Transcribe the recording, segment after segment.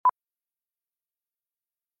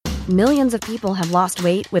Millions of people have lost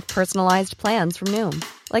weight with personalized plans from Noom.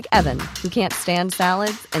 Like Evan, who can't stand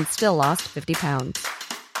salads and still lost 50 pounds.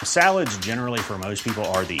 Salads generally for most people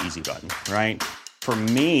are the easy button, right? For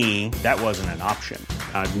me, that wasn't an option.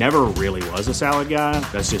 I never really was a salad guy.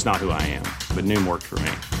 That's just not who I am. But Noom worked for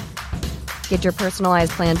me. Get your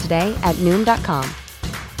personalized plan today at Noom.com.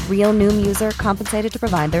 Real Noom user compensated to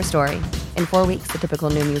provide their story. In 4 weeks, the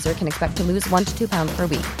typical Noom user can expect to lose 1 to 2 pounds per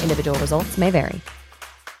week. Individual results may vary.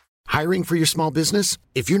 Hiring for your small business?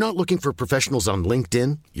 If you're not looking for professionals on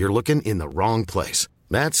LinkedIn, you're looking in the wrong place.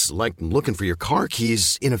 That's like looking for your car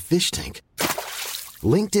keys in a fish tank.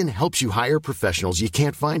 LinkedIn helps you hire professionals you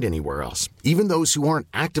can't find anywhere else, even those who aren't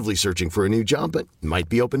actively searching for a new job but might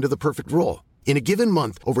be open to the perfect role. In a given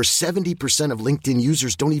month, over 70% of LinkedIn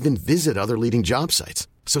users don't even visit other leading job sites.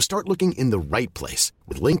 So start looking in the right place.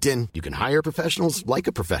 With LinkedIn, you can hire professionals like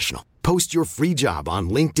a professional. Post your free job on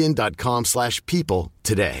linkedin.com/people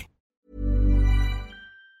today.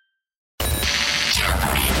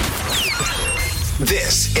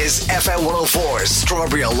 This is FM 104's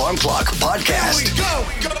Strawberry Alarm Clock Podcast. Here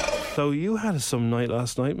we go. So you had some night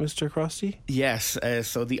last night, Mr. Crosty? Yes,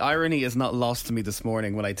 so the irony is not lost to me this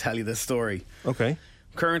morning when I tell you this story. Okay.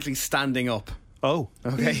 Currently standing up. Oh,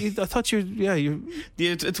 okay. I thought you.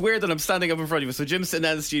 It's weird that I'm standing up in front of you. So Jim's sitting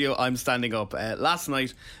down in the studio, I'm standing up. Last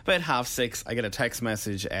night, about 6:30, I get a text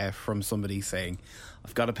message from somebody saying,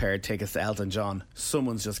 I've got a pair of tickets to Elton John.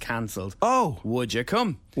 Someone's just cancelled. Oh. Would you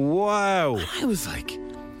come? Wow. And I was like,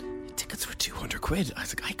 tickets were 200 quid. I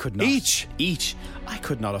was like, I could not. Each. I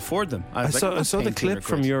could not afford them. I saw the clip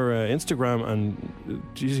from your Instagram, and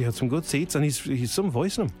geez, he had some good seats, and he's some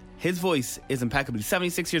voice in him. His voice is impeccable. He's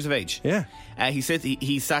 76 years of age. Yeah. He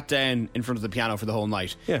sat down in front of the piano for the whole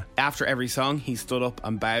night. Yeah. After every song, he stood up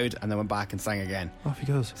and bowed and then went back and sang again. Off he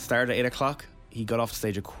goes. Started at 8 o'clock. He got off the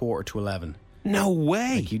stage at 10:45. No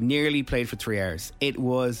way. Like, he nearly played for 3 hours. It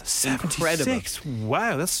was 76. incredible.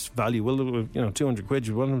 Wow, that's value. Well, 200 quid.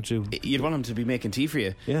 You'd want him to be making tea for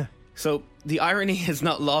you. Yeah. So the irony is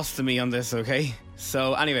not lost to me on this, okay?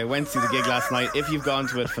 So anyway, went to the gig last night. If you've gone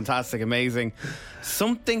to it, fantastic, amazing.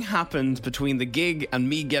 Something happened between the gig and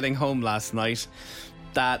me getting home last night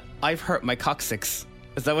that I've hurt my coccyx.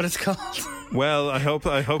 Is that what it's called? Well, I hope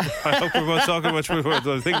we're both talking about what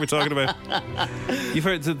I think we're talking about. You've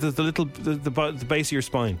heard the base of your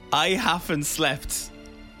spine. I haven't slept.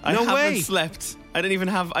 I haven't slept. I didn't even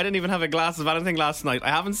have a glass of anything last night. I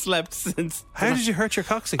haven't slept since. How did you hurt your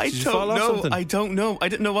coccyx? Did you fall off something? I don't know. I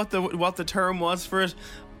didn't know what the term was for it.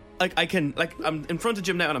 I'm in front of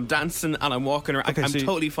Jim now and I'm dancing and I'm walking around. Okay, I'm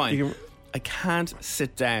totally fine. I can't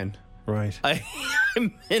sit down. Right.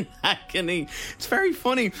 I'm in agony. It's very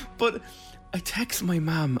funny, but I text my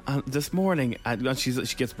mum this morning, and she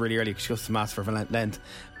gets really early because she goes to mass for Lent.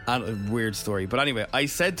 And a weird story, but anyway, I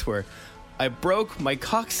said to her, I broke my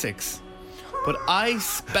coccyx, but I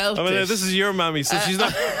spelt it. This is your mammy, so she's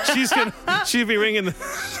not. She'll be ringing.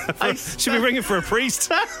 She'll be ringing for a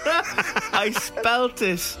priest. I spelt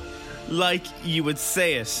it like you would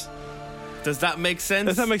say it. Does that make sense?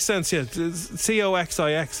 Does that make sense? Yeah,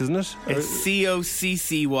 COXIX, isn't it? It's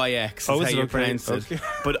COCCYX. Is how you pronounce it.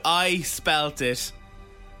 But I spelt it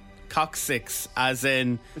coccyx, as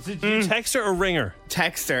in. Did you text her or ring her?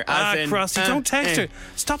 Text her, as in. Crosty, don't text her.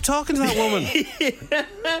 Stop talking to that woman.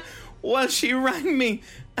 Well, she rang me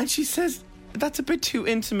and she says, that's a bit too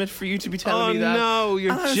intimate for you to be telling me that. Oh no,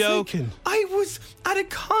 you're joking. I was at a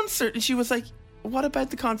concert and she was like, what about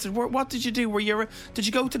the concert? What did you do? Did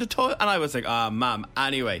you go to the toilet? And I was like, ma'am,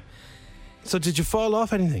 anyway. So did you fall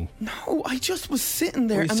off anything? No, I just was sitting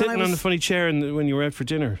there. Were you sitting on a funny chair when you were out for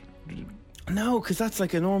dinner? No, because that's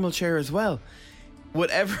like a normal chair as well.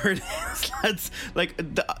 Whatever it is, lads.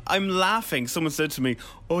 I'm laughing. Someone said to me,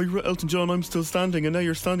 oh, you're at Elton John, I'm still standing, and now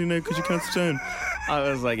you're standing now because you can't sit down. I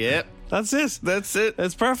was like, yeah. That's it.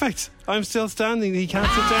 It's perfect. I'm still standing, he can't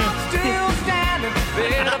sit down. Still standing,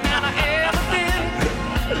 better than I ever been.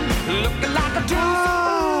 Looking like a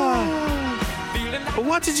But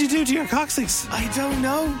what did you do to your coccyx? I don't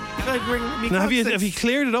know. Now, have you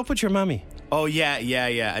cleared it up with your mammy? Oh, yeah.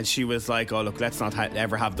 And she was like, oh, look, let's not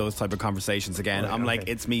ever have those type of conversations again. Right, I'm like,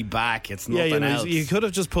 it's me back. It's nothing else. You could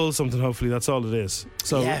have just pulled something, hopefully. That's all it is.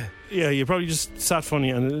 So, yeah, you probably just sat funny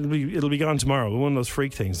and it'll be gone tomorrow. One of those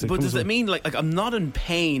freak things. But does it mean, like I'm not in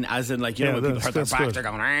pain, as in, like, when people hurt their back, good. They're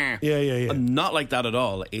going, Yeah. I'm not like that at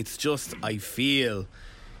all. It's just, I feel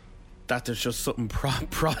that there's just something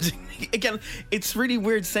prodding me. Again, it's really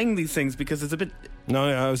weird saying these things because it's a bit... No,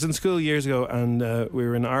 I was in school years ago and we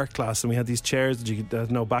were in art class and we had these chairs that you could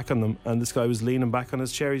had no back on them, and this guy was leaning back on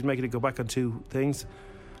his chair. He's making it go back on two legs,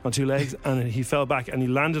 and he fell back and he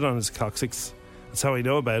landed on his coccyx That's how I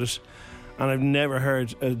know about it. And I've never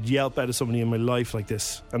heard a yelp out of somebody in my life like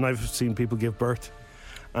this. And I've seen people give birth.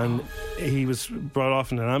 And he was brought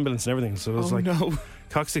off in an ambulance and everything. So it was no.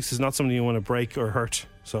 Coccyx is not something you want to break or hurt.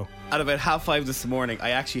 So At about 5:30 this morning,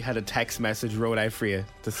 I actually had a text message wrote out for you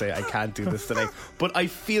to say I can't do this today. But I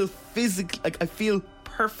feel I feel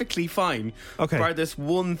perfectly fine. Okay. Bar this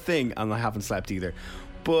one thing, and I haven't slept either.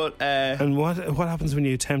 But and what happens when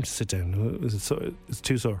you attempt to sit down? Is it it's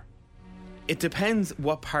too sore? it depends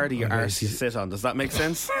what part of your arse you sit on. Does that make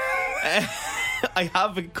sense? I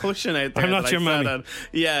have a cushion out there. I'm not your mammy.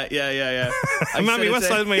 Yeah. Mammy, what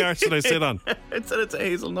side of my arse should I sit on? I said it to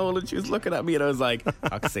Hazel Noel, and she was looking at me, and I was like,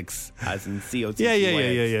 Coccyx, as in CO2.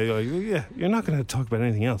 Yeah. You're not going to talk about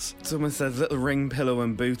anything else. Someone says little ring pillow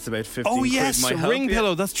and boots about 15 Oh yes, quid. a ring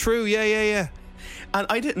pillow. That's true. Yeah. And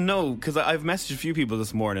I didn't know, because I've messaged a few people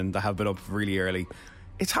this morning that have been up really early.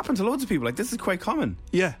 It's happened to loads of people. Like, this is quite common.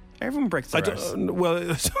 Yeah. Everyone breaks their arse.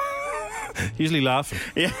 Well, usually laughing.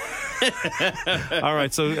 Yeah. All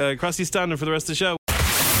right, so Crossy's standing for the rest of the show.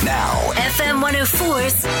 Now, FM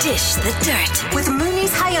 104's Dish the Dirt with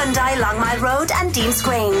Mooney's Hyundai Long Mile Road and Dean's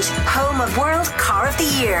Grange, home of World Car of the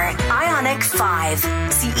Year, Ioniq 5.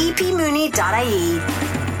 See epmooney.ie.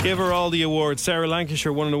 Give her all the awards. Sarah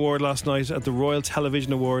Lancashire won an award last night at the Royal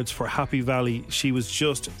Television Awards for Happy Valley. She was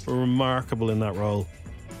just remarkable in that role.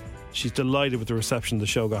 She's delighted with the reception the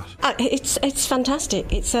show got. It's fantastic.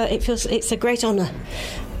 It's a great honour.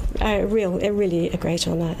 Really a great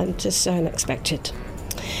honour, and just so unexpected.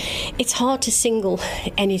 It's hard to single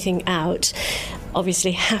anything out.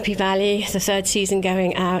 Obviously, Happy Valley, the third season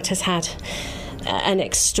going out, has had an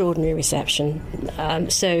extraordinary reception.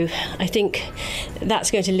 So I think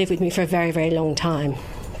that's going to live with me for a very, very long time.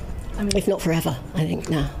 If not forever, I think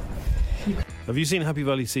now. Have you seen Happy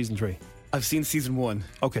Valley season 3? I've seen season 1.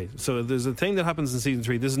 Okay, so there's a thing that happens in season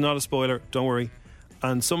 3. This is not a spoiler, don't worry.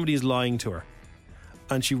 And somebody is lying to her.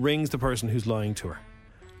 And she rings the person who's lying to her.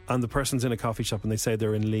 And the person's in a coffee shop and they say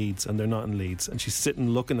they're in Leeds and they're not in Leeds. And she's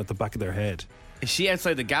sitting looking at the back of their head. Is she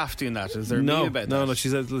outside the gaff doing that? Is there a meme about that? No, she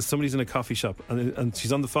says somebody's in a coffee shop and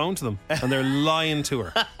she's on the phone to them and they're lying to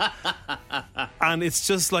her. And it's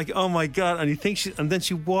just like, oh my God. And you think and then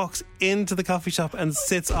she walks into the coffee shop and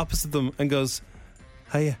sits opposite them and goes,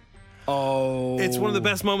 hiya. Oh, it's one of the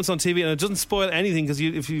best moments on TV, and it doesn't spoil anything because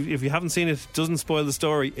if you haven't seen it, it doesn't spoil the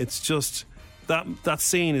story. It's just that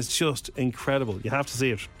scene is just incredible. You have to see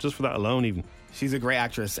it just for that alone. Even she's a great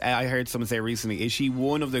actress. I heard someone say recently, is she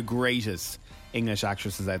one of the greatest English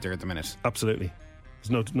actresses out there at the minute? Absolutely.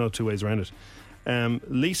 There's no two ways around it.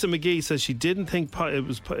 Lisa McGee says she didn't think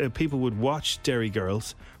people would watch Derry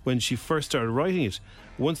Girls when she first started writing it.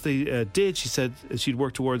 Once they did, she said she'd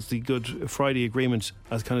work towards the Good Friday Agreement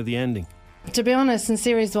as kind of the ending. To be honest, in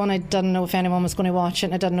series 1 I didn't know if anyone was going to watch it,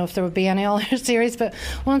 and I didn't know if there would be any other series, but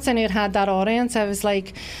once I knew it had that audience, I was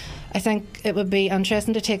like, I think it would be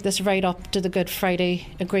interesting to take this right up to the Good Friday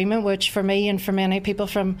Agreement, which for me and for many people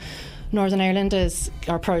from Northern Ireland is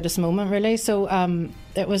our proudest moment, really. So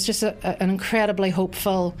it was just an incredibly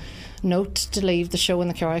hopeful note to leave the show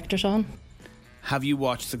and the characters on. Have you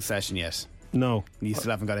watched Succession yet? No. You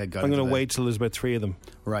still haven't got it. I'm going to wait till there's about 3 of them.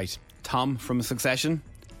 Right. Tom from Succession.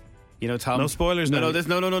 You know Tom? No spoilers. No, this is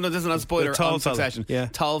not a spoiler. Tall on Succession. Yeah.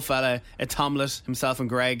 Tall fella, a Tomlet, himself and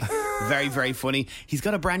Greg. Very, very funny. He's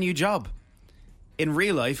got a brand new job. In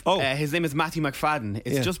real life, his name is Matthew McFadden.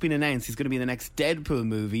 It's just been announced he's going to be in the next Deadpool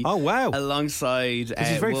movie. Oh, wow. Alongside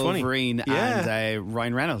funny. Wolverine and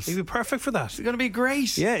Ryan Reynolds. He'd be perfect for that. It's going to be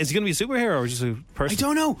great. Yeah, is he going to be a superhero or just a person? I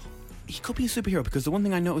don't know. He could be a superhero, because the one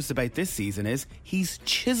thing I noticed about this season is he's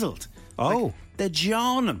chiseled. Oh. Like, the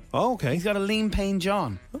jaw on him. Oh, okay. He's got a lean pain jaw.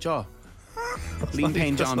 Lean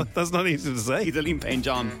pain John. That's not easy to say. He's a lean pain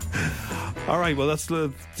John. All right, well, that's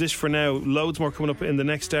the dish for now. Loads more coming up in the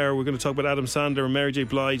next hour. We're going to talk about Adam Sandler and Mary J.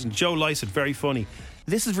 Blige and Joe Lycett. Very funny.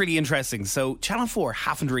 This is really interesting. So Channel 4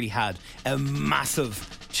 haven't really had a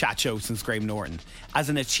massive chat show since Graham Norton, as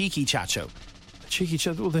in a cheeky chat show. Cheeky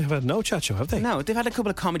chat? Well, they have had no chat show, have they? No, they've had a couple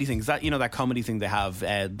of comedy things. That that comedy thing they have,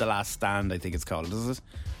 The Last Stand, I think it's called, is it?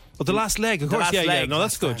 Oh, The Last Leg, of course. Yeah. No,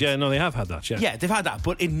 that's good. Yeah, no, they have had that. Yeah, they've had that,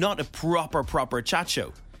 but in not a proper chat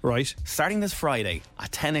show. Right. Starting this Friday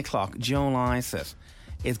at 10 o'clock, Joe Lycett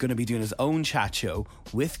is going to be doing his own chat show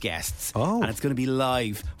with guests. Oh. And it's going to be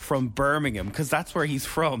live from Birmingham, because that's where he's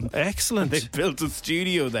from. Excellent. They've built a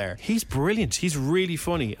studio there. He's brilliant. He's really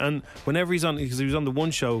funny. And whenever he's on, because he was on the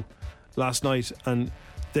One Show last night, and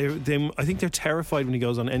I think they're terrified when he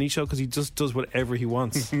goes on any show, because he just does whatever he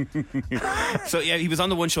wants. So yeah, he was on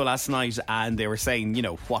the One Show last night, and they were saying,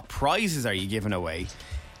 what prizes are you giving away?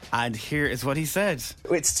 And here is what he said.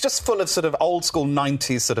 It's just full of sort of old school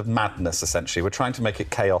 90s sort of madness, essentially. We're trying to make it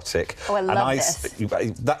chaotic. Oh, I love this.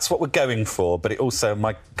 That's what we're going for, but it also,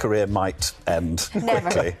 my career might end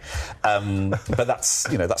quickly. But that's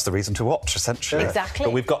the reason to watch, essentially. Exactly.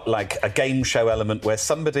 But we've got like a game show element where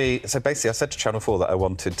somebody... So basically, I said to Channel 4 that I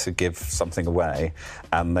wanted to give something away,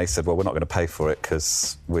 and they said, well, we're not going to pay for it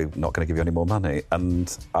because we're not going to give you any more money.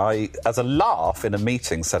 And I, as a laugh in a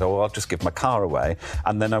meeting, said, oh, well, I'll just give my car away.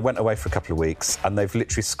 And then I went away for a couple of weeks, and they've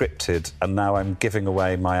literally scripted, and now I'm giving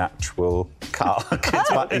away my actual car.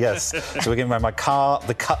 Yes. So we're giving away my car,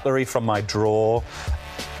 the cutlery from my drawer.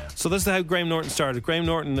 So this is how Graham Norton started. Graham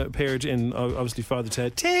Norton appeared in, obviously, Father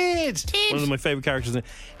Ted. Ted! One of my favourite characters.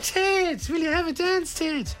 Ted, will you have a dance,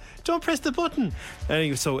 Ted? Don't press the button.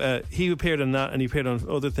 Anyway, so he appeared on that, and he appeared on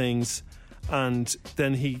other things, and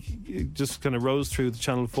then he just kind of rose through the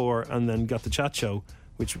Channel 4 and then got the chat show,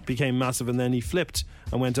 which became massive, and then he flipped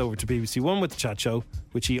and went over to BBC One with the chat show,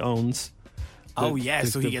 which he owns. So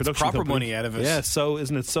he gets proper money out of it. Yeah, so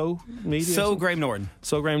isn't it So Media? So Graham Norton.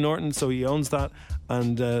 So Graham Norton, so he owns that,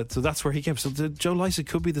 and so that's where he came. So Joe Lycett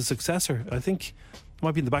could be the successor. I think it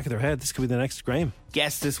might be in the back of their head. This could be the next Graham.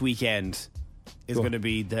 Guest this weekend is going to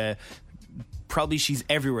be probably she's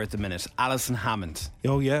everywhere at the minute, Alison Hammond.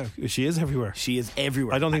 Oh yeah, she is everywhere. She is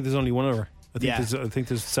everywhere. I don't think there's only one of her. I think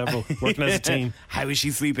there's several working as a team. How is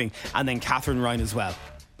she sleeping? And then Catherine Ryan as well.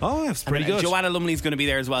 Oh, that's pretty good. Joanna Lumley's going to be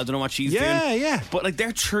there as well. Don't know what she's doing. Yeah. But like, they're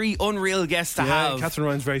three unreal guests to have. Catherine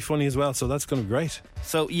Ryan's very funny as well, so that's going to be great.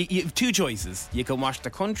 So you have two choices. You can watch the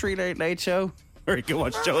Country Late Show, or you can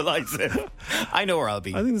watch Joe Lycett. I know where I'll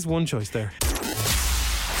be. I think there's one choice there.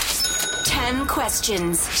 10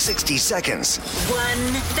 questions. 60 seconds.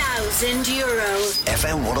 €1,000.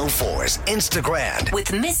 FM 104's Instagram.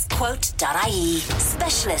 With misquote.ie.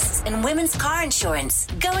 Specialists in women's car insurance.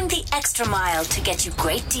 Going the extra mile to get you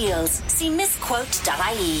great deals. See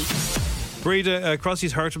misquote.ie. Breda,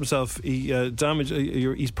 Crossy's hurt himself. He damaged.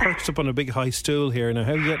 He's perched up on a big high stool here. Now,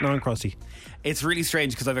 how are you getting on, Crossy? It's really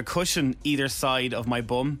strange because I have a cushion either side of my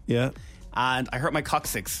bum. Yeah. And I hurt my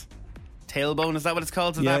coccyx. Tailbone, is that what it's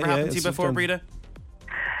called? Has that ever happened to you before, Breda?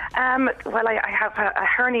 Well, I have a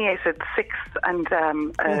herniated 6 and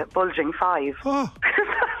a bulging 5. Oh.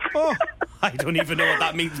 I don't even know what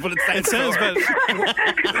that means, but it sounds bad.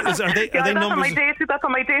 Are they that's numbers? That's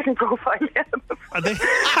on my dating profile. Yeah. Are they?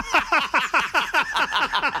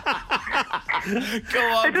 Go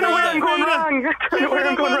on, I don't know where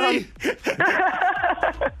I'm going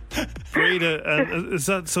wrong. Breda, is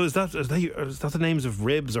that the names of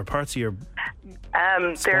ribs or parts of your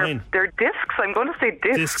spine? They're discs. I'm going to say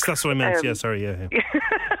discs. Discs, that's what I meant. Yeah, sorry. Yeah.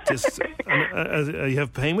 Discs. You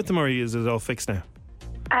have pain with them, or is it all fixed now?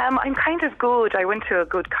 I'm kind of good. I went to a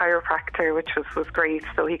good chiropractor, which was great.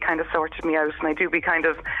 So he kind of sorted me out, and I do be kind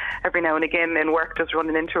of every now and again in work just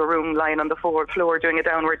running into a room, lying on the floor doing a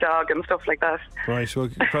downward dog and stuff like that. Right. Well,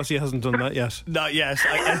 Crossy hasn't done that yet. Not yet.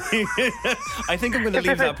 I think I'm going to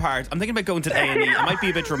leave that part. I'm thinking about going to A&E. I might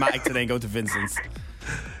be a bit dramatic today and go to Vincent's.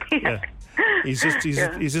 Yeah. He's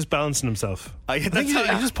just balancing himself. I think you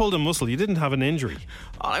just pulled a muscle. You didn't have an injury.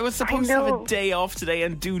 I was supposed to have a day off today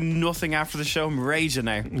and do nothing after the show. I'm raging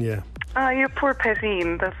now. Yeah. You poor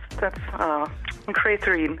Petine. That's I'm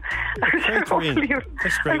Craterine. That's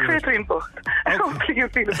great. I'm Craterine, but hopefully you'll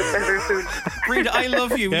feel a bit better soon. Breda, I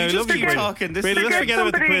love you. Yeah, you just keep talking. Breda, let's forget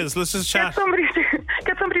about the quiz. Let's just chat.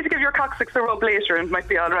 Get somebody to give your coccyx a rub later, and it might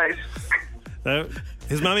be all right. No.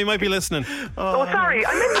 His mammy might be listening. Oh, sorry.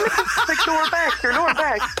 I meant your lower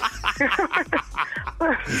back.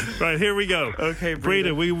 Right, here we go. Okay,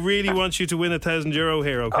 Breda, we really want you to win €1,000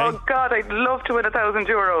 here, okay? Oh, God, I'd love to win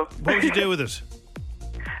 €1,000. What would you do with it?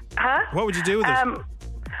 Huh? What would you do with it?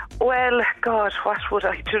 Well, God, what would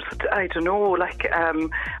I just, I don't know,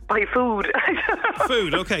 buy food.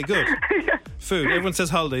 Food, okay, good. Yeah. Food, everyone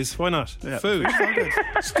says holidays, why not? Yeah. Food.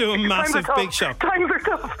 Just do a massive big shop. Times are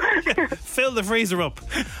tough. Yeah, fill the freezer up.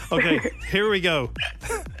 Okay, here we go.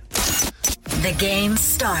 The game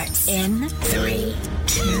starts in 3,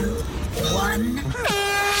 2, 1.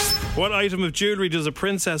 What item of jewellery does a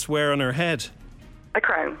princess wear on her head? A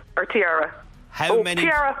crown, or tiara. How many...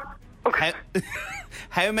 Tiara. Okay.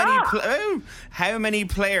 How many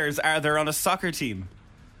players are there on a soccer team?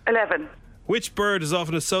 11. Which bird is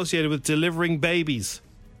often associated with delivering babies?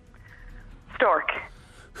 Stork.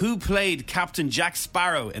 Who played Captain Jack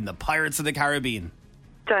Sparrow in the Pirates of the Caribbean?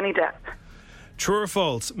 Johnny Depp. True or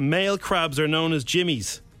false? Male crabs are known as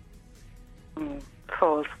jimmies.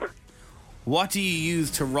 False. What do you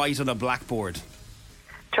use to write on a blackboard?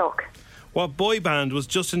 Chalk. What boy band was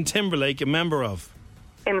Justin Timberlake a member of?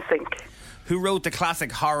 NSYNC. Who wrote the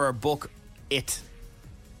classic horror book It?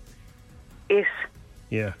 It.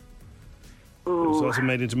 Yeah. Ooh. It was also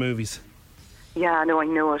made into movies. Yeah, no, I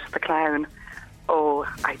know it. The clown. Oh,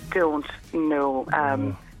 I don't know.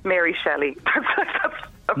 Mary Shelley.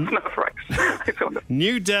 That's not right. I don't know.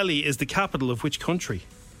 New Delhi is the capital of which country?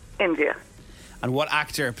 India. And what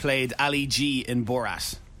actor played Ali G in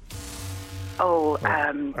Borat?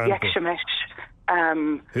 Yakshamish.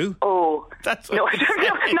 Who? Oh, that's no, I don't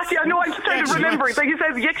know. No, I'm just trying to remember. It's like he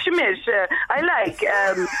says Yakshamish. I like.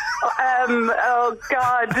 Oh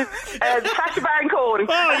God, Sacha Baron Cohen.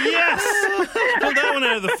 Oh yes, pulled that one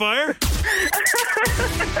out of the fire.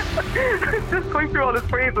 Just going through all his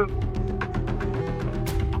phrases.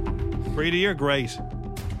 Breda, you're great.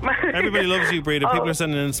 Everybody loves you, Breda. People are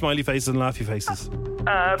sending in smiley faces and laughy faces.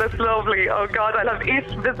 That's lovely. Oh God, I'll have It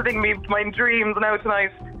visiting me in my dreams now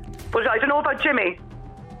tonight. But I don't know about Jimmy.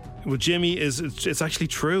 Well, Jimmy it's actually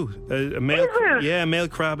true. A male, a male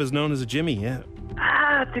crab is known as a Jimmy. Yeah.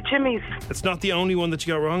 The Jimmys. It's not the only one that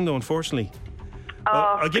you got wrong, though, unfortunately.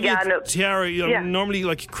 I'll give you a tiara. Normally,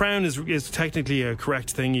 like, crown is technically a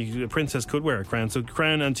correct thing. A princess could wear a crown. So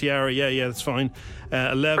crown and tiara, yeah, that's fine.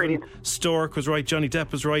 11, brilliant. Stork was right. Johnny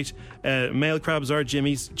Depp was right. Male crabs are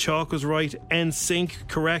Jimmys. Chalk was right. NSYNC,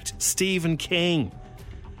 correct. Stephen King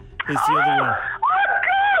is the other one.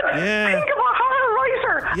 Yeah. Think of a horror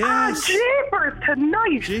writer. Yes. Jeepers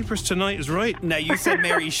Tonight. Jeepers Tonight is right. Now, you said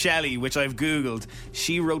Mary Shelley, which I've Googled.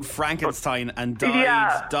 She wrote Frankenstein and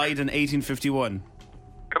died in 1851.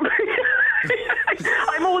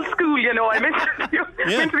 I'm old school, you know. I'm into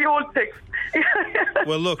the old things.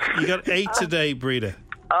 Well, look, you got 8 today, Breda.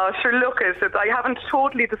 Sure, look, I haven't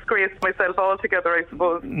totally disgraced myself altogether, I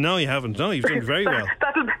suppose. No, you haven't. No, you've done very well.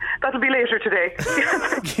 That'll be later today.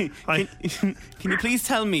 Can you please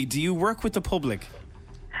tell me, do you work with the public?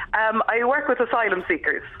 I work with asylum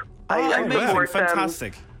seekers. I support,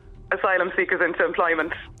 fantastic. Asylum seekers into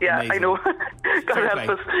employment. Yeah, amazing. I know. God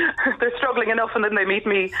help us. They're struggling enough and then they meet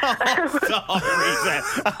me.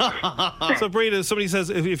 So, Breda, somebody says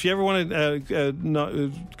if you ever want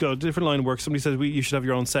to go a different line of work, somebody says you should have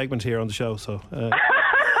your own segment here on the show. So. Oh,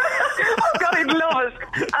 God, I'd love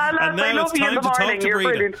it. And now I love it's you time in the to morning. talk to You're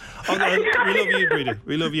Breda. brilliant. We love you, Breda.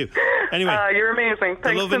 We love you. Anyway, you're amazing. Thanks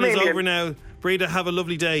the loving is over now. Breda, have a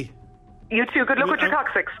lovely day. You too. Good luck with your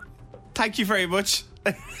coccyx. Thank you very much.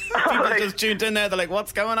 People just tuned in now. They're like,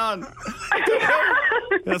 what's going on?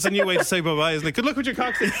 That's a new way to say bye-bye, isn't it? Good luck with your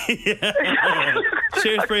coccyx.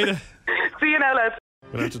 Cheers, Breda. See you now, lads.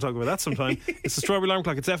 We'll have to talk about that sometime. It's the Strawberry Alarm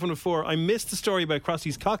Clock. It's F104. I missed the story about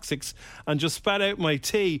Crossy's coccyx and just spat out my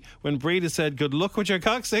tea when Breda said, good luck with your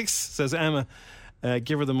coccyx, says Emma.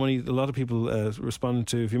 Give her the money. A lot of people responded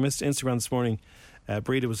to. If you missed Instagram this morning,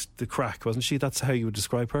 Breda was the crack, wasn't she? That's how you would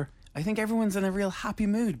describe her. I think everyone's in a real happy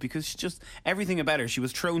mood because she just, everything about her, she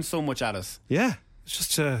was thrown so much at us. Yeah, it's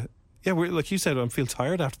just, we're, like you said, I feel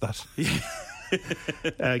tired after that.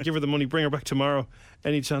 Give her the money, bring her back tomorrow.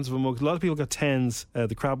 Any chance of a mug? A lot of people got 10s.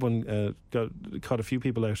 The crab one caught a few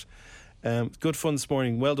people out. Good fun this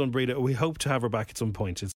morning. Well done, Breda. We hope to have her back at some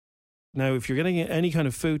point. Now, if you're getting any kind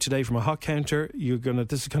of food today from a hot counter,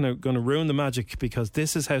 this is kind of going to ruin the magic, because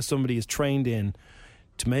this is how somebody is trained in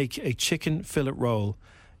to make a chicken fillet roll.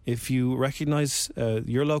 If you recognise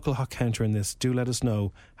your local hot counter in this, do let us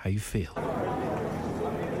know how you feel.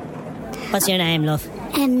 What's your name, love?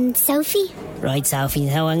 Sophie. Right, Sophie.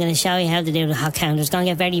 So I'm going to show you how to do the hot counter. It's going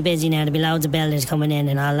to get very busy now. There'll be loads of builders coming in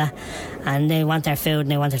and all that. And they want their food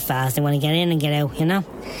and they want it fast. They want to get in and get out, you know?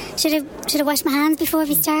 Should I wash my hands before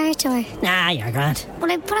we start, or...? Nah, you're grand.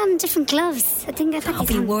 Well, I put on different gloves. I think I've Don't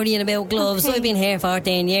be worrying about gloves. Okay. I've been here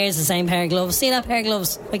 14 years, the same pair of gloves. See that pair of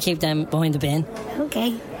gloves? I keep them behind the bin.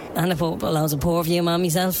 Okay. And I put loads of perfume on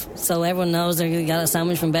myself, so everyone knows they got a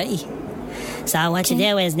sandwich from Betty. So what you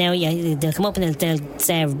do is now they'll come up and they'll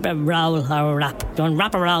say roll or wrap. You want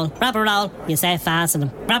wrap a roll? Wrap a roll. You say it fast to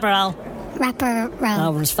them. Wrap a roll. Wrap a roll.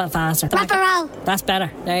 Oh, it's faster. Wrap a roll. That's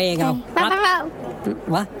better. There you go. Wrap a roll.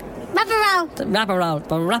 What? Wrap a roll. Wrap a roll.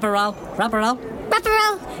 But wrap a roll. Wrap a roll. Wrap a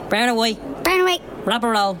roll. Brown or white? Brown or white. Wrap a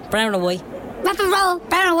roll. Brown or white? Wrap a roll.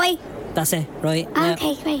 Brown or white. That's it. Right.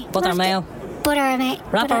 Okay, great. Butter mayo. Butter mayo.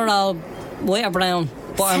 Wrap a roll. White or brown?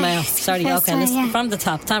 Butter mayo. Sorry. Okay. Listen. From the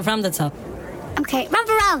top. From the top. Okay, wrap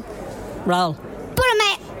a roll. Roll. Butter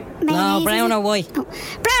mayo. No, brown or white? Oh.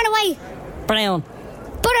 Brown or white? Brown.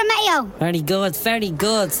 Butter mayo. Very good, very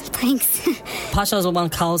good. Thanks. Poshos will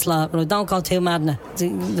want coleslaw, but don't go too mad now.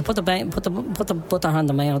 Put the butter on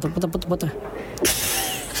the mayo. Put the butter.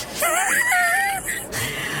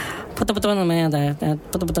 Put the butter on the mayo there.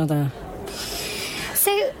 Put the butter there.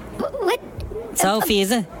 So, what? Sophie,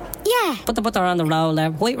 is it? Yeah. Put the butter on the roll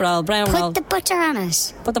there. White roll, brown roll. Put the butter on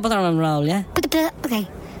it. Put the butter on the roll, yeah? Okay.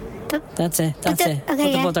 That's it. Okay, Put the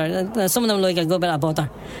yeah. butter. Some of them like a good bit of butter,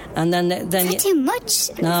 and then Is that too much?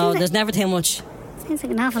 No, there's never too much. Sounds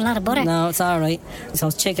like an awful lot of butter. No, it's all right. So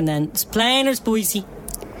it's chicken then. It's plain or spicy?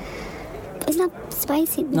 It's not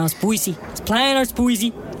spicy. No, spicy. It's plain or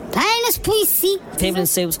spicy? Plain or spicy? People in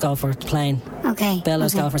soups go for plain. Okay.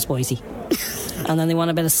 Bellas go for spicy. And then they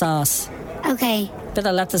want a bit of sauce. Okay. Bit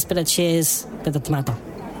of lettuce, bit of cheese, bit of tomato.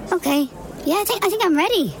 Okay. Yeah, I think I'm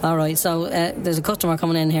ready. All right, so there's a customer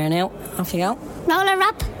coming in here now. Off you go. Roller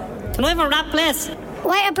wrap. Can I have a wrap, please?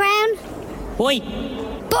 White or brown? White.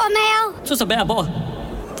 Butter mayo. Just a bit of butter.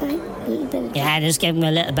 Yeah, just give him a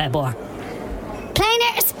little bit of butter. Plain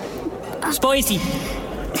or spicy.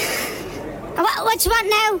 What you want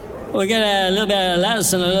now? We'll get a little bit of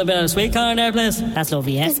lettuce and a little bit of sweet corn there, please. That's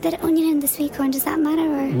lovely, yeah? There's a bit of onion in the sweet corn. Does that matter?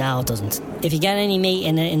 Or? No, it doesn't. If you get any meat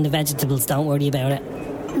in the vegetables, don't worry about it.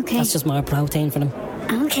 Okay. That's just more protein for them.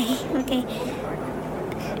 Okay.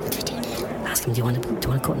 Ask him, do you want to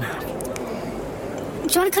cut in half?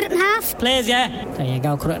 Do you want to cut it in half? Please, yeah. There you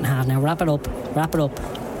go, cut it in half. Now wrap it up.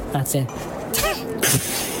 That's it.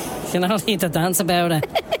 You don't need to dance about it.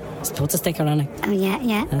 Just put the sticker on it. Oh,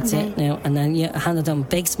 yeah. That's it now. And then you hand it to him,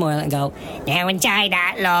 big smile, and go, now enjoy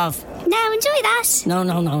that, love. Now enjoy that.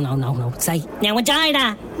 No. Say, now enjoy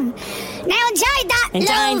that. Now enjoy that, love.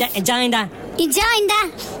 Enjoy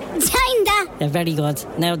that. Yeah, very good.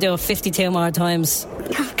 Now do it 52 more times.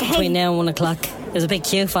 Okay. Between now and 1 o'clock. There's a big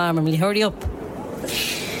queue for him. Will you hurry up?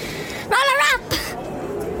 Roller wrap.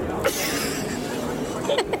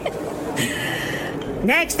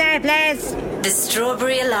 Next there, please. The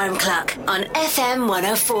Strawberry Alarm Clock on FM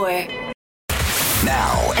 104.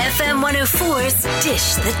 Now, FM 104's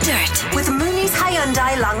Dish the Dirt with Mooney's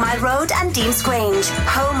Hyundai Long Mile Road and Dean's Grange,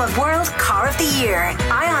 home of World Car of the Year,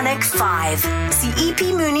 Ioniq 5. See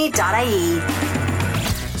epmooney.ie.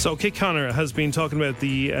 So Kit Connor has been talking about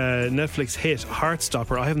the Netflix hit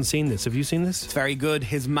Heartstopper. I haven't seen this. Have you seen this? It's very good.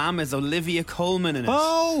 His mum is Olivia Colman in it.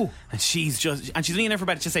 Oh! And she's only in there for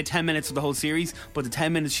about, just say, 10 minutes of the whole series, but the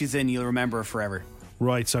 10 minutes she's in, you'll remember her forever.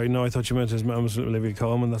 Right, sorry. No, I thought you meant his mum was Olivia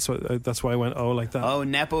Colman. That's why I went, oh, like that. Oh,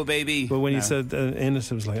 Nepo baby. But when you said in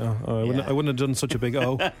it was like, I wouldn't have done such a big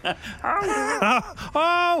oh.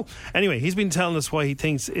 Oh! Anyway, he's been telling us why he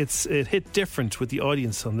thinks it hit different with the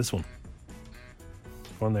audience on this one.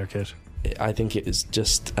 Go on there, Kit. I think it is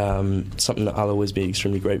just something that I'll always be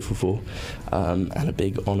extremely grateful for, and a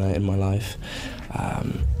big honour in my life.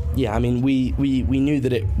 Yeah, I mean, we knew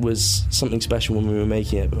that it was something special when we were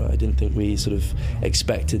making it, but I didn't think we sort of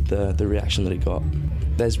expected the reaction that it got.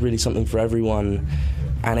 There's really something for everyone,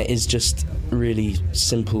 and it is just really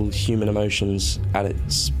simple human emotions at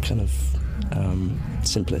its kind of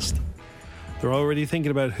simplest. They're already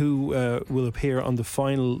thinking about who will appear on the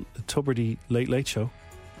final Tuberty Late Late Show.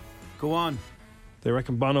 Go on. They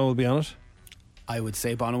reckon Bono will be on it. I would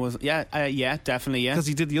say Bono was, definitely, yeah. Because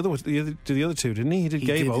he did the other two, didn't he? He did Gabo.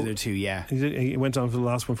 Did the other two, yeah. He went on for the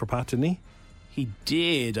last one for Pat, didn't he? He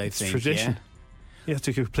did, I think. Tradition. Yeah. He has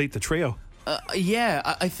to complete the trio.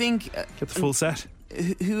 I think. Get the full set.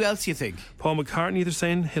 Who else do you think? Paul McCartney, they're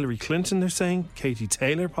saying. Hillary Clinton, they're saying. Katie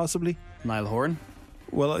Taylor, possibly. Niall Horan.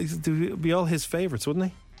 Well, they'd be all his favourites, wouldn't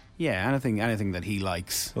they? Yeah, anything that he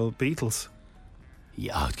likes. Well, Beatles.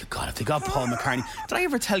 Yeah, oh God, if they got Paul McCartney. Did I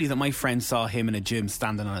ever tell you that my friend saw him in a gym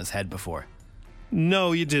standing on his head before?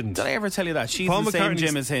 No, you didn't. Did I ever tell you that? She's Paul in the same McCartney's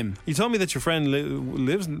gym as him. You told me that your friend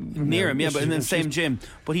lives near him, yeah, but in the same gym.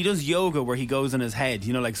 But he does yoga where he goes on his head,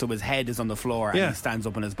 like so his head is on the floor and he stands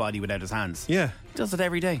up on his body without his hands. Yeah. He does it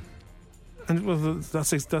every day. And well, that's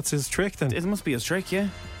his trick then. It must be his trick, yeah.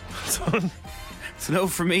 It's a no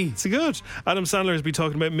for me. It's good. Adam Sandler has been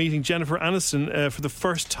talking about meeting Jennifer Aniston for the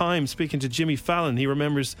first time, speaking to Jimmy Fallon. He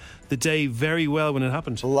remembers the day very well when it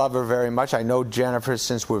happened. Love her very much. I know Jennifer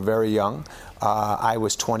since we're very young. I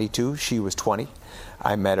was 22. She was 20.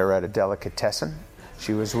 I met her at a delicatessen.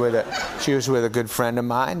 She was with a good friend of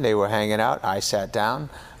mine. They were hanging out. I sat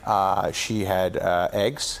down. She had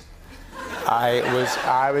eggs.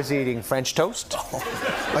 I was eating French toast.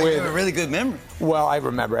 You have a really good memory. Well, I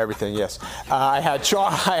remember everything. Yes, I had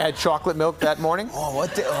chocolate milk that morning. Oh,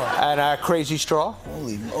 what? And a crazy straw.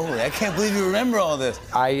 Holy moly! I can't believe you remember all this.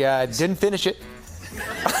 I didn't finish it.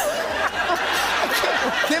 I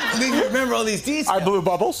can't believe you remember all these details. I blew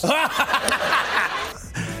bubbles.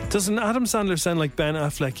 Doesn't Adam Sandler sound like Ben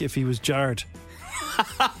Affleck if he was jarred?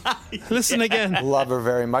 Listen again. Love her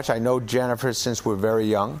very much. I know Jennifer since we're very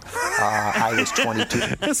young. I was 22.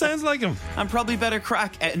 It sounds like him. And probably better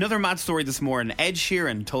crack. Another mad story this morning. Ed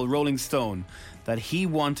Sheeran told Rolling Stone that he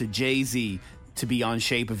wanted Jay-Z to be on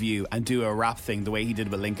Shape of You and do a rap thing the way he did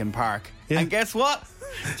with Linkin Park. Yeah. And guess what?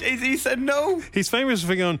 Jay-Z said no. He's famous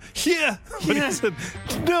for going, yeah. But he said,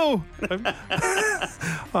 no.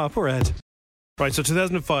 Oh, poor Ed. Right, so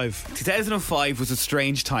 2005. 2005 was a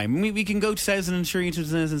strange time. We can go 2003 to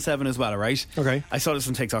 2007 as well, right? Okay. I saw this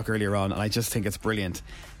on TikTok earlier on, and I just think it's brilliant.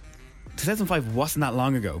 2005 wasn't that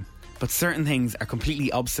long ago, but certain things are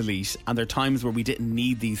completely obsolete, and there are times where we didn't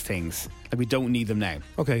need these things. Like, we don't need them now.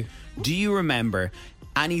 Okay. Do you remember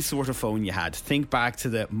any sort of phone you had? Think back to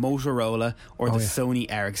the Motorola or the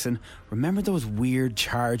Sony Ericsson. Remember those weird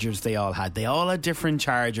chargers they all had? They all had different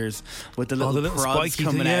chargers with the little prods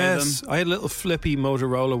coming out of them. I had a little flippy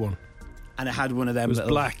Motorola one. And it had one of them. It was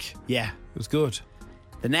black. Yeah. It was good.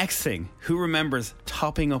 The next thing, who remembers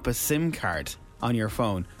topping up a SIM card on your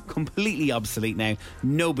phone? Completely obsolete now.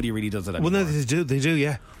 Nobody really does it anymore. Well, no, they do,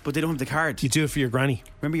 yeah. But they don't have the card. You do it for your granny.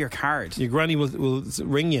 Remember your card? Your granny will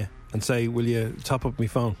ring you and say, will you top up my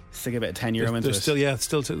phone? Stick a bit of €10 into it. It's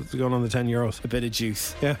still going on the €10. A bit of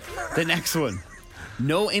juice. Yeah. The next one.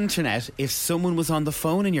 No internet if someone was on the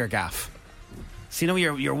phone in your gaff. So, you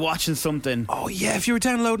know, you're watching something. Oh, yeah, if you were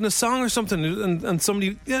downloading a song or something and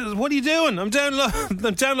somebody, what are you doing? I'm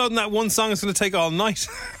downloading that one song. It's going to take all night.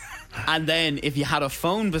 And then if you had a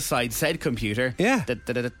phone beside said computer. Yeah.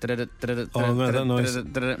 Oh, man, that noise.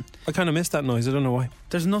 I kind of missed that noise. I don't know why.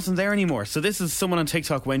 There's nothing there anymore. So this is someone on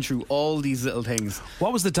TikTok went through all these little things.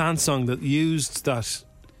 What was the dance song that used that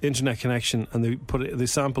internet connection and they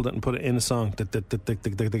sampled it and put it in a song?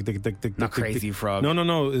 Not Crazy Frog.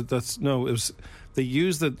 No. It was they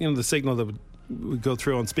used the signal that would go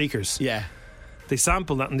through on speakers. Yeah. They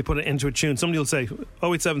sampled that and they put it into a tune. Somebody will say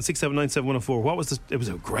 087 679 104. What was this? It was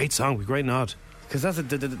a great song with a great nod. Because that's a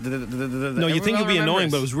no, you think it'd be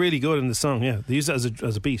annoying, but it was really good in the song. Yeah, they used it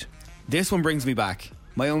as a beat. This one brings me back.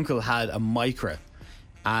 My uncle had a Micra,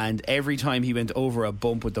 and every time he went over a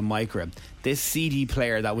bump with the Micra, this CD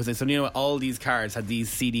player that was in. So you know, all these cars had these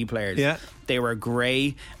CD players. Yeah. They were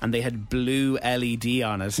grey and they had blue LED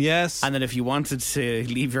on it. Yes. And then if you wanted to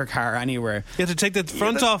leave your car anywhere, you had to take the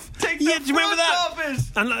front off. Do you remember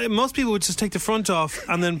that? And most people would just take the front off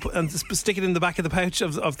and then stick it in the back of the pouch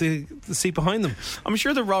of the seat behind them. I'm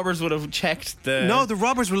sure the robbers would have checked the. No, the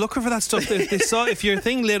robbers were looking for that stuff. They saw if your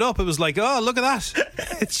thing lit up, it was like, oh, look at that.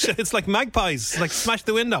 It's like magpies. It's like smash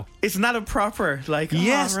the window. Isn't that a proper like?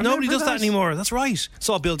 Yes, nobody does that anymore. That's right. It's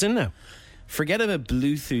all built in now. Forget about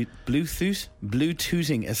Bluetoothing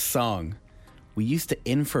a song. We used to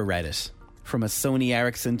infrared it from a Sony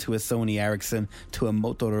Ericsson to a Sony Ericsson to a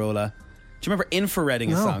Motorola. Do you remember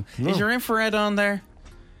infrareding a song? No. Is your infrared on there?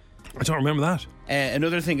 I don't remember that.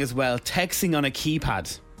 Another thing as well, texting on a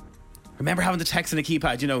keypad. Remember having to text on a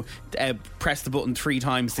keypad, press the button 3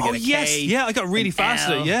 times to get a yes. K. Yeah, I got really fast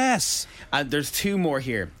at it. Yes. And there's 2 more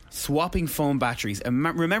here. Swapping phone batteries.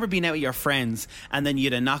 Remember being out with your friends and then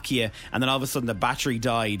you had a Nokia and then all of a sudden the battery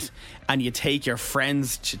died and you take your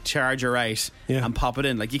friend's charger out and pop it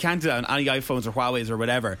in. Like, you can't do that on any iPhones or Huawei's or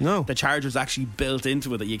whatever. No. The charger's actually built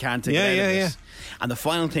into it that you can't take it out of it. And the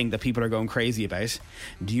final thing that people are going crazy about,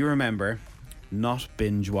 do you remember not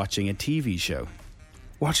binge watching a TV show?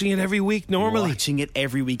 Watching it every week normally. Watching it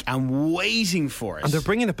every week and waiting for it. And they're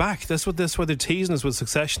bringing it back. That's what they're teasing us with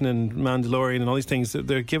Succession and Mandalorian and all these things.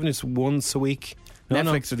 They're giving us once a week.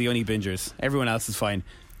 Netflix are the only bingers. Everyone else is fine.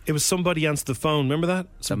 It was Somebody Answer the Phone. Remember that?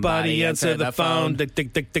 Somebody Answer the Phone.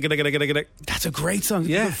 That's a great song.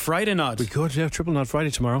 Yeah. Friday nod. We could, Triple Nod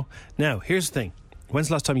Friday tomorrow. Now, here's the thing. When's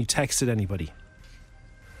the last time you texted anybody?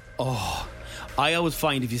 Oh, I always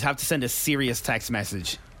find if you have to send a serious text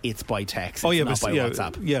message, it's by text. It's not by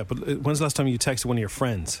WhatsApp. Yeah, but when's the last time you texted one of your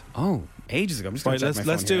friends? Oh, ages ago. I'm just going to check my phone.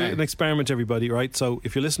 Let's do an experiment, everybody, right? So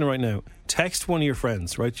if you're listening right now, text one of your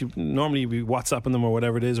friends, right? Normally you'd be WhatsApping them or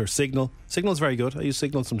whatever it is, or Signal. Signal's very good. I use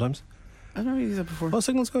Signal sometimes. I've never used that before. Oh,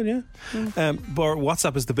 Signal's good, yeah. But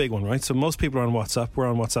WhatsApp is the big one, right? So most people are on WhatsApp. We're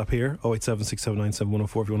on WhatsApp here, 087 679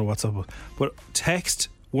 7104 if you want to WhatsApp. But text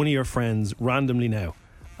one of your friends randomly now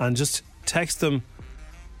and just text them,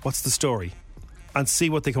 what's the story? And see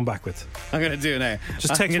what they come back with. I'm going to do it now.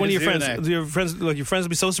 Just text one of your friends. Your friends will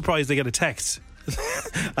be so surprised they get a text.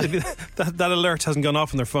 that alert hasn't gone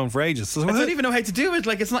off on their phone for ages. So I don't even know how to do it.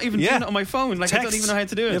 Like, it's not even doing it on my phone. Like, text. I don't even know how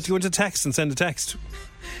to do it. You have to go into text and send a text.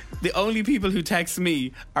 The only people who text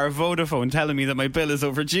me are Vodafone telling me that my bill is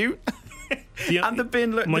overdue. And the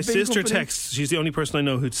bin. My sister texts. She's the only person I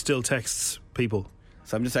know who still texts people.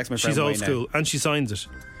 So I'm just texting my friend. She's old school and she signs it.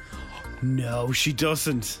 No, she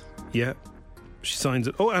doesn't. Yeah. She signs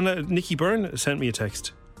it. Oh, and Nicky Byrne sent me a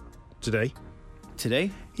text today. Today?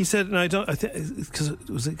 He said, and I think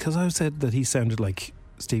because I said that he sounded like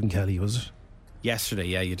Stephen Kelly, was it? Yesterday,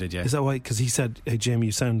 yeah, you did, yeah. Is that why? Because he said, "Hey Jim,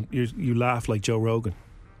 you laugh like Joe Rogan."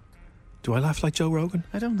 Do I laugh like Joe Rogan?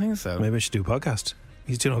 I don't think so. Maybe I should do a podcast.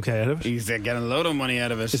 He's doing okay out of it. He's getting a load of money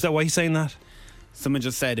out of it. Is that why he's saying that? Someone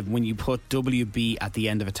just said when you put WB at the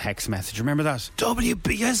end of a text message. Remember that?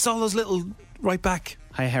 WB, yes, all those little right back.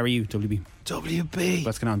 Hi, how are you, WB? WB.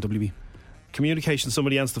 What's going on, WB? Communication,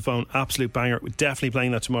 somebody answered the phone, absolute banger. We're definitely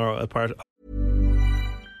playing that tomorrow.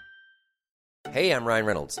 Hey, I'm Ryan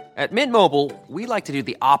Reynolds. At Mint Mobile, we like to do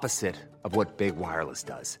the opposite of what Big Wireless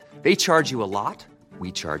does. They charge you a lot,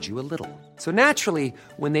 we charge you a little. So naturally,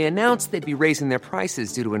 when they announced they'd be raising their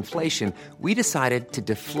prices due to inflation, we decided to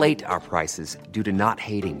deflate our prices due to not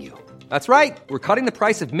hating you. That's right. We're cutting the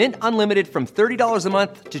price of Mint Unlimited from $30 a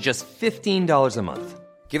month to just $15 a month.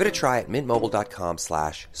 Give it a try at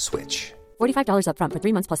mintmobile.com/switch. $45 up front for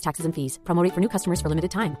 3 months plus taxes and fees. Promo rate for new customers for limited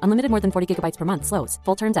time. Unlimited more than 40 gigabytes per month. Slows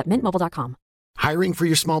full terms at mintmobile.com. Hiring for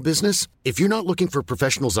your small business? If you're not looking for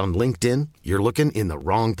professionals on LinkedIn, you're looking in the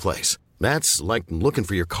wrong place. That's like looking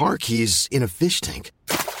for your car keys in a fish tank.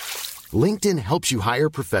 LinkedIn helps you hire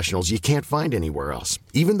professionals you can't find anywhere else,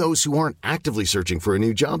 even those who aren't actively searching for a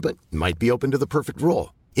new job but might be open to the perfect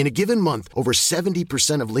role. In a given month, over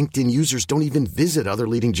 70% of LinkedIn users don't even visit other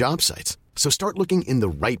leading job sites. So start looking in the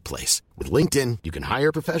right place. With LinkedIn, you can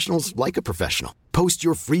hire professionals like a professional. Post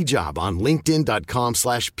your free job on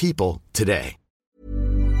linkedin.com/people today.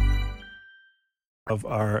 Of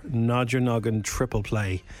our Nod Your Noggin triple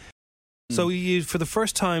play. So you, for the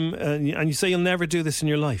first time, and you say you'll never do this in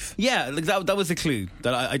your life. Yeah, like that was a clue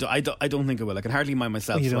that I don't think I will. I can hardly mind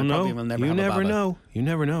myself. You so don't I probably know. will never You have never a baba. know. You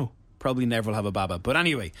never know. Probably never will have a baba. But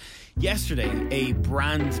anyway, yesterday a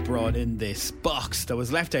brand brought in this box that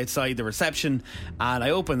was left outside the reception, and I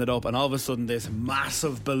opened it up, and all of a sudden this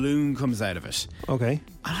massive balloon comes out of it. Okay.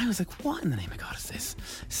 And I was like, what in the name of God is this?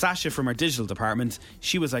 Sasha from our digital department,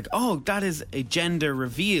 she was like, oh, that is a gender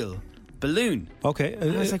reveal balloon. Okay.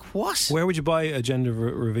 And I was like, what? Where would you buy a gender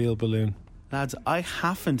reveal balloon? Lads, I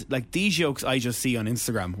haven't, like these jokes I just see on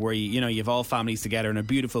Instagram where you have all families together in a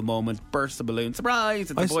beautiful moment, burst the balloon,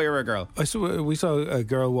 surprise, it's a boy or a girl. We saw a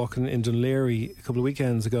girl walking in Dunleary a couple of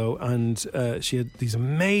weekends ago, and she had these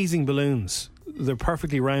amazing balloons. They're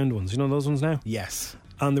perfectly round ones. You know those ones now? Yes.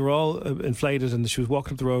 And they were all inflated, and she was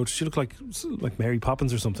walking up the road. She looked like Mary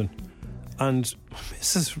Poppins or something. And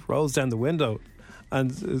Mrs. rolls down the window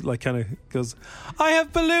and like kind of goes, I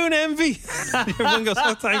have balloon envy. Everyone goes,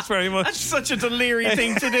 oh, thanks very much. That's such a Dunleary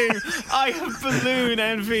thing to do. I have balloon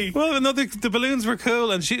envy. Well, no, the balloons were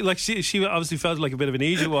cool, and she obviously felt like a bit of an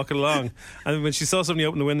idiot walking along. And when she saw somebody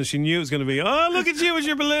open the window, she knew it was going to be, oh, look at you with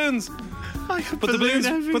your balloons. I have but balloon the balloons,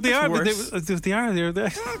 envy. but they are, That's they're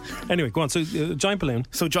there. Anyway, go on. So giant balloon.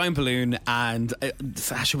 So giant balloon, and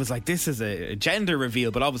Sasha was like, this is a gender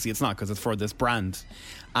reveal, but obviously it's not because it's for this brand.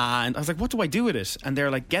 And I was like, what do I do with it? And they're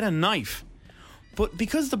like, get a knife. But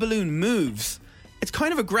because the balloon moves, it's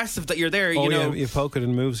kind of aggressive that you're there, you know. Yeah, you poke it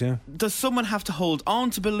and it moves, yeah. Does someone have to hold on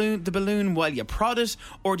to the balloon while you prod it,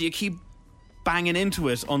 or do you keep banging into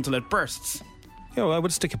it until it bursts? Yeah, well, I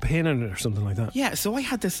would stick a pin in it or something like that. Yeah, so I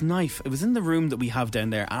had this knife. It was in the room that we have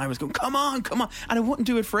down there, and I was going, come on. And I wouldn't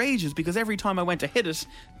do it for ages because every time I went to hit it,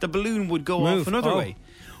 the balloon would go off another way.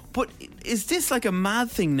 But is this like a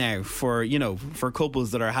mad thing now for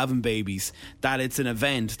couples that are having babies, that it's an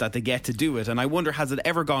event that they get to do it? And I wonder, has it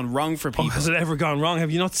ever gone wrong for people? Has it ever gone wrong?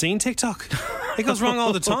 Have you not seen TikTok? It goes wrong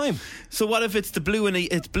all the time. So what if it's blue and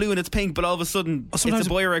it's pink, but all of a sudden it's a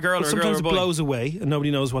boy or a girl or a girl or a boy? Sometimes it blows away and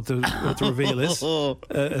nobody knows what the reveal is.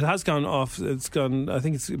 It has gone off. It's gone. I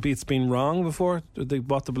think it's been wrong before. They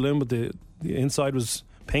bought the balloon, but the inside was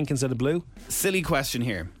pink instead of blue. Silly question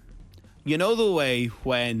here. You know the way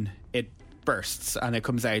when it bursts and it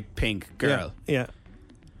comes out pink, girl? Yeah.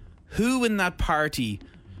 Who in that party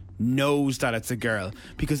knows that it's a girl?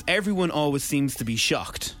 Because everyone always seems to be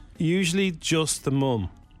shocked. Usually just the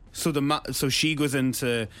mum. So so she goes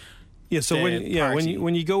into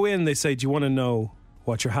when you go in, they say, do you want to know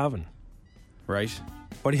what you're having? Right.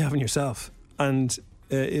 What are you having yourself? And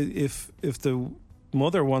if the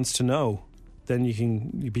mother wants to know, then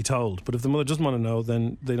you be told. But if the mother doesn't want to know,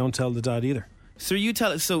 then they don't tell the dad either. So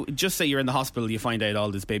so just say you're in the hospital, you find out all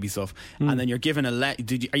this baby stuff, and then you're given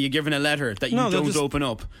are you given a letter that you don't open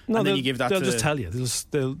up? No, and then you give that they'll to... just tell you.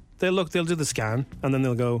 They'll do the scan, and then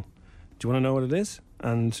they'll go, do you want to know what it is?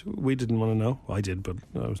 And we didn't want to know. Well, I did, but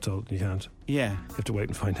I was told you can't. Yeah. You have to wait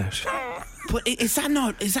and find out. But is that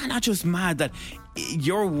not just mad that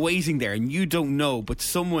you're waiting there and you don't know, but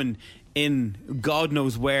someone in God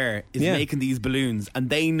knows where is making these balloons, and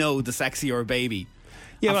they know the sexier baby?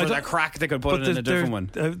 Yeah, and for that crack, they could put it in a different one.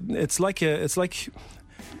 It's like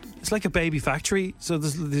It's like a baby factory. So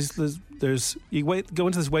there's you go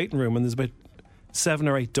into this waiting room and there's about 7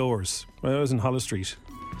 or 8 doors. I was in Hollow Street,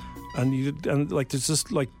 and like there's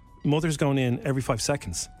just like mothers going in every 5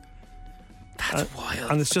 seconds. That's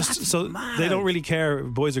wild. And it's just mad. They don't really care,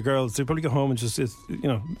 boys or girls. They probably go home and just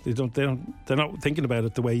they're not thinking about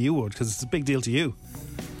it the way you would, because it's a big deal to you.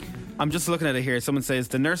 I'm just looking at it here. Someone says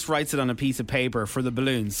the nurse writes it on a piece of paper for the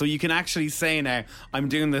balloons. So you can actually say now, I'm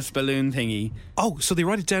doing this balloon thingy. Oh, so they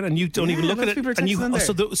write it down and you don't even look at it. And you,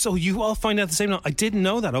 so you all find out the same night. I didn't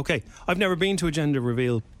know that. Okay. I've never been to a gender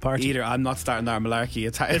reveal party. Either. I'm not starting that malarkey.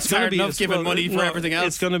 It's going hard to be enough giving money for everything else.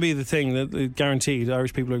 It's going to be the thing that guaranteed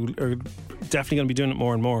Irish people are definitely going to be doing it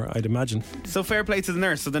more and more, I'd imagine. So fair play to the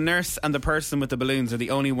nurse. So the nurse and the person with the balloons are the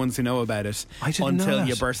only ones who know about it until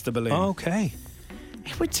you burst the balloon. Okay.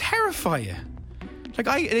 It would terrify you.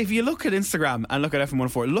 Like, if you look at Instagram and look at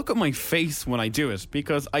FM104, look at my face when I do it,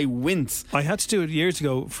 because I wince. I had to do it years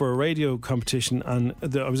ago for a radio competition, and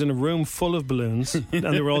I was in a room full of balloons, and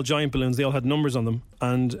they were all giant balloons. They all had numbers on them,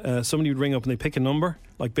 and somebody would ring up and they pick a number,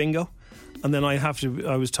 like bingo, and then I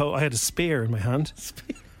was told I had a spear in my hand.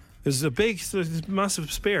 It was a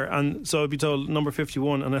massive spear, and so I'd be told number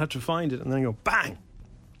 51, and I had to find it, and then go bang,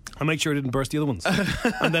 and make sure I didn't burst the other ones,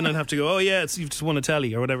 and then I'd have to go, oh yeah, you've just won a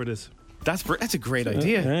telly or whatever it is. That's a great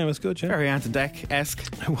idea. Yeah, it was good. Yeah, very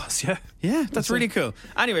Antideck-esque. It was. Yeah, yeah. That's really cool.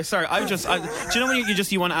 Anyway, sorry. Do you know when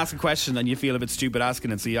you want to ask a question and you feel a bit stupid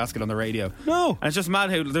asking it, so you ask it on the radio? No. And it's just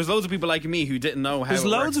mad how there's loads of people like me who didn't know how. There's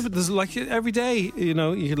loads of it. There's like every day. You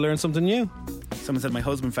know, you could learn something new. Someone said my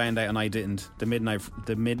husband found out and I didn't. The midwife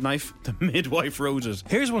wrote it.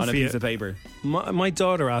 Here's one on for a you. piece of paper. My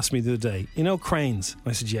daughter asked me the other day. You know cranes?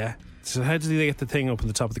 I said yeah. So how did they get the thing up on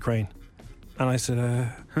the top of the crane? And I said,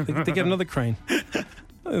 they get another crane.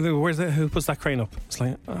 Who puts that crane up? It's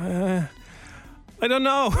like, I don't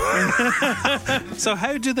know. So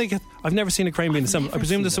how do they get... I've never seen a crane being assembled. I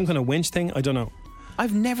presume there's some kind of winch thing. I don't know.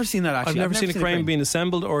 I've never seen that, actually. I've never seen a crane being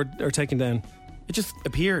assembled or taken down. It just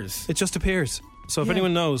appears. It just appears. So if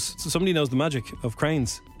anyone knows, somebody knows the magic of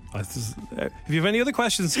cranes. If you have any other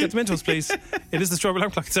questions, get them into us, please. It is the Strawberry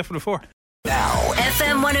Alarm Clock. It's FM104. Now,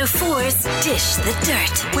 FM 104's Dish the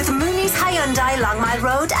Dirt with Mooney's Hyundai Long Mile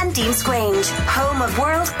Road and Dean's Grange, home of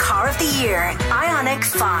World Car of the Year, Ioniq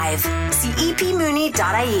 5. See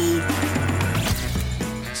epmooney.ie.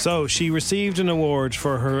 So she received an award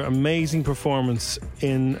for her amazing performance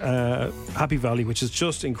in Happy Valley, which is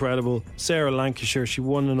just incredible. Sarah Lancashire, she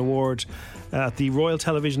won an award at the Royal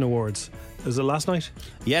Television Awards. Was it last night?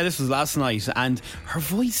 Yeah, this was last night, and her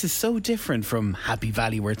voice is so different from Happy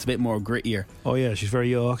Valley, where it's a bit more grittier. Oh yeah, she's very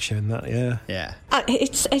Yorkshire in that. Yeah.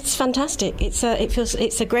 It's fantastic. It's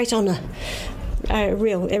a great honour.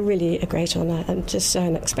 Really a great honour, and just so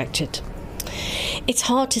unexpected. It's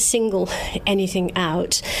hard to single anything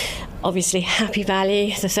out. Obviously, Happy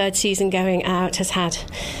Valley, the 3rd season going out, has had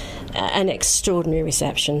an extraordinary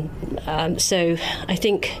reception. So I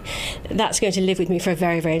think that's going to live with me for a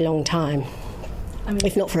very, very long time.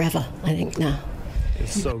 If not forever, I think now.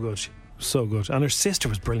 It's so good. So good. And her sister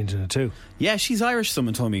was brilliant in it too. Yeah, she's Irish,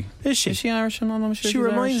 someone told me. Is she? Is she Irish? I'm sure she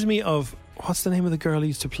reminds me of, what's the name of the girl who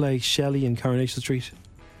used to play Shelley in Coronation Street?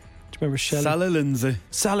 Do you remember Shelley?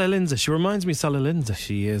 Sally Lindsay. She reminds me of Sally Lindsay.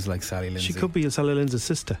 She is like Sally Lindsay. She could be Sally Lindsay's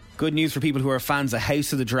sister. Good news for people who are fans of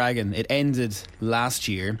House of the Dragon. It ended last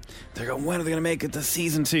year. They're going, when are they going to make it to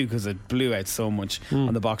season 2? Because it blew out so much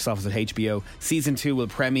on the box office at HBO. Season 2 will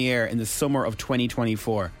premiere in the summer of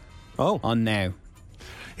 2024. Oh. On Now.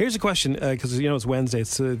 Here's a question, because it's Wednesday.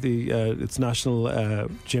 It's National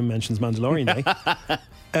Jim Mentions Mandalorian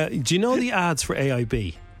Day. Do you know the ads for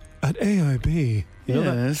AIB? At AIB, you know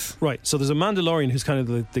that? Right. So there's a Mandalorian who's kind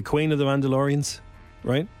of the queen of the Mandalorians,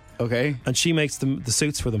 right? Okay. And she makes the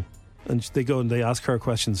suits for them, and they go and they ask her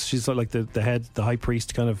questions. She's like the head, the high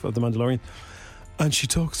priest kind of the Mandalorian, and she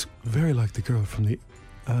talks very like the girl from the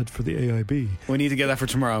ad for the AIB. We need to get that for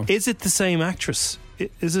tomorrow. Is it the same actress?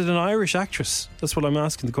 Is it an Irish actress? That's what I'm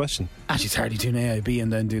asking the question. She's hardly doing AIB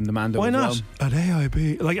and then doing the Mando. Why not? At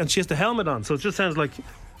AIB, and she has the helmet on, so it just sounds like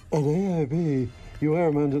at AIB. You are,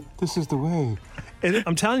 Amanda. This is the way.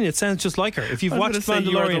 I'm telling you, it sounds just like her. If you've watched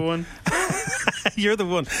Mandalorian, you're the one. You're the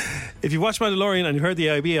one. If you watch Mandalorian and you heard the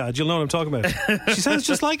AIB ad, you'll know what I'm talking about. She sounds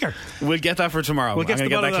just like her. We'll get that for tomorrow. We'll get that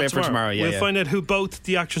clip for tomorrow. Yeah, we'll find out who both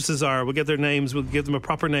the actresses are. We'll get their names. We'll give them a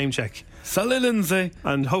proper name check. Sally Lindsay.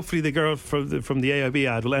 And hopefully the girl from the AIB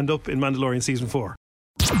ad will end up in Mandalorian season 4.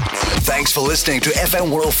 Thanks for listening to FM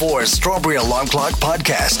 104's Strawberry Alarm Clock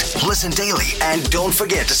podcast. Listen daily and don't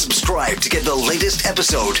forget to subscribe to get the latest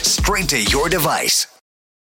episode straight to your device.